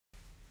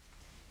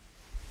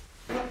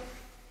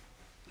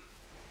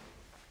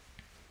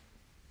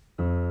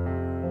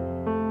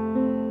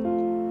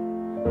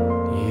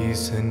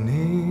Isn't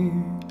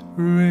it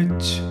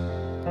rich?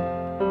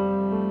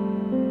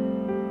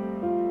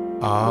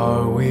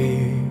 Are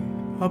we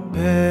a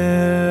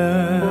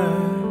pair?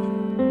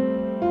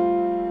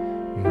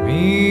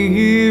 Me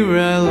here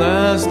at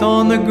last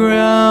on the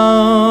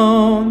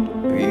ground,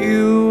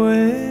 you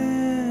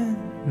in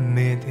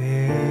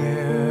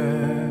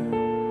midair,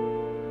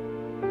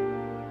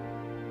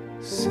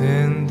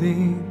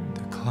 sending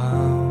the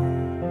clowns.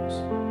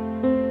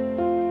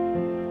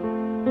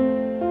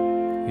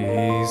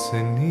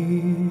 Isn't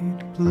it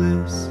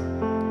bliss?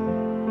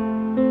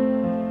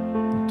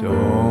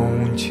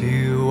 Don't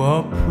you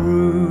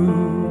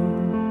approve?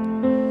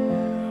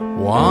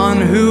 One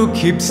who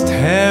keeps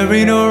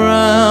staring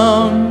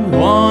around,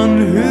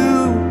 one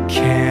who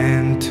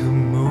can't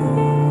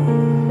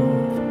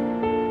move.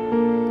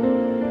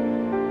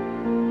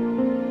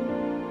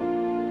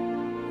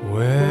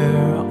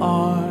 Where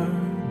are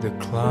the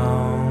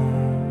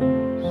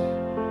clowns?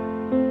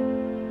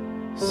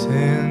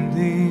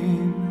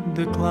 Sending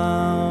the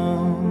clowns.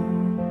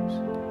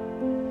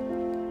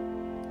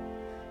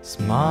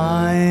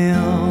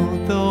 Smile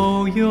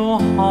though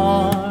your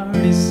heart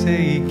is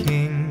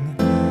aching.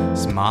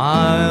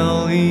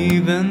 Smile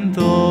even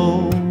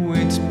though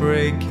it's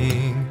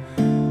breaking.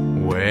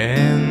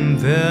 When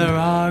there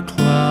are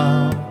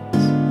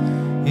clouds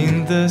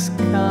in the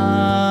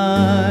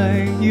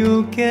sky,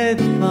 you'll get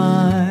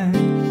by.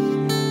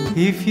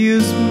 If you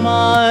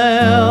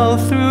smile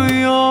through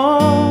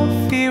your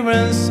fear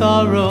and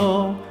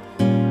sorrow,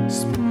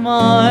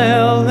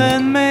 smile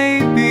and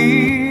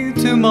maybe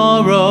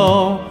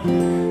tomorrow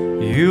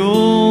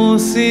you'll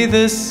see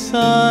the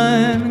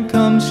sun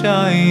come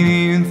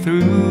shining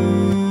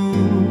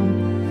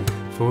through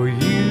for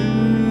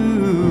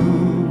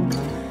you.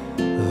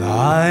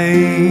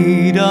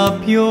 Light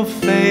up your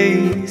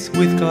face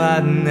with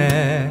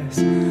gladness,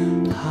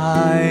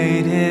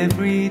 hide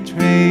every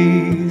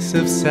trace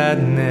of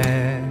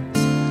sadness.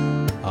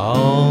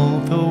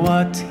 Although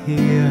a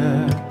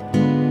tear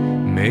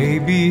may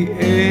be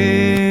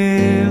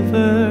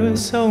ever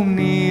so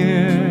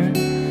near,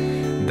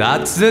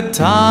 that's the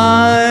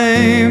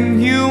time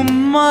you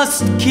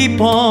must keep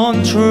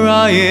on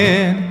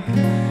trying.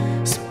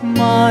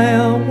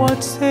 Smile,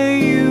 what's the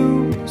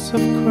use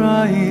of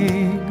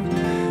crying?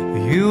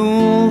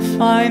 You'll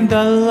find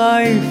that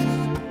life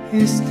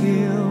is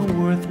still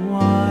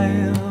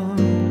worthwhile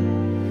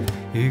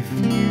if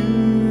you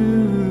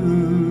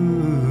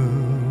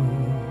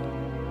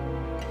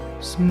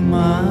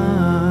smile.